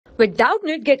With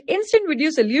Doubtnut, get instant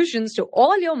video solutions to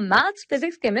all your maths,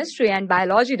 physics, chemistry, and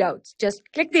biology doubts. Just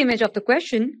click the image of the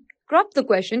question, crop the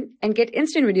question, and get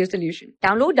instant video solution.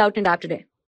 Download Doubtnut app today.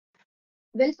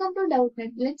 Welcome to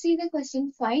Doubtnut. Let's see the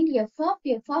question. Find f of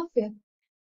f.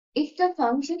 If the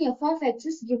function f of x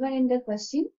is given in the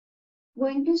question,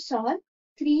 going to solve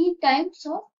 3 times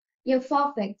of f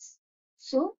of x.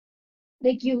 So,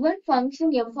 the given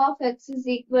function f of x is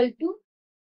equal to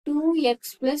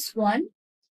 2x plus 1.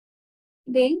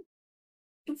 Then,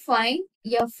 to find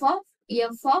f of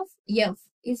f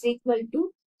is equal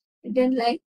to, then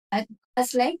like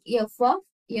as like f of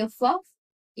x.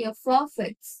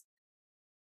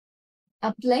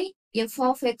 Apply f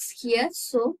of x here.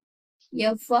 So,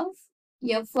 f of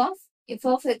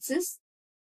x is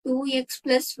 2x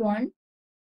plus 1.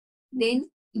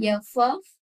 Then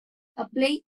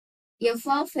apply f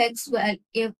of x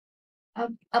value.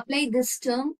 Apply this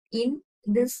term in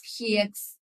this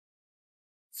x.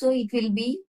 So it will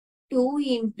be 2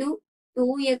 into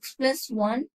 2x plus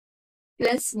 1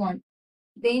 plus 1.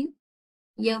 Then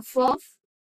f of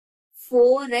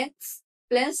 4x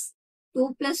plus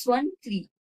 2 plus 1, 3.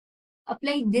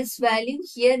 Apply this value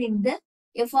here in the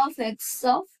f of x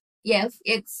of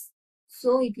fx.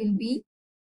 So it will be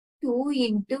 2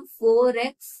 into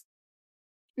 4x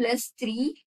plus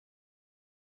 3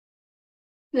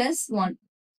 plus 1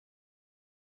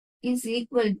 is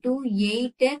equal to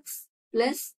 8x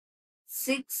plus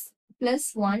 6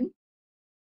 plus 1.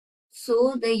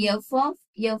 So the f of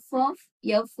f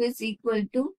is equal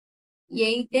to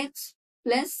 8x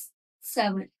plus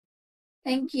 7.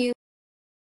 Thank you.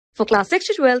 For class 6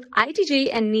 to 12, IIT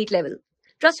JEE and NEET level.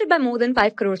 Trusted by more than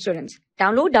 5 crore students.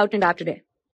 Download Doubtnut app today.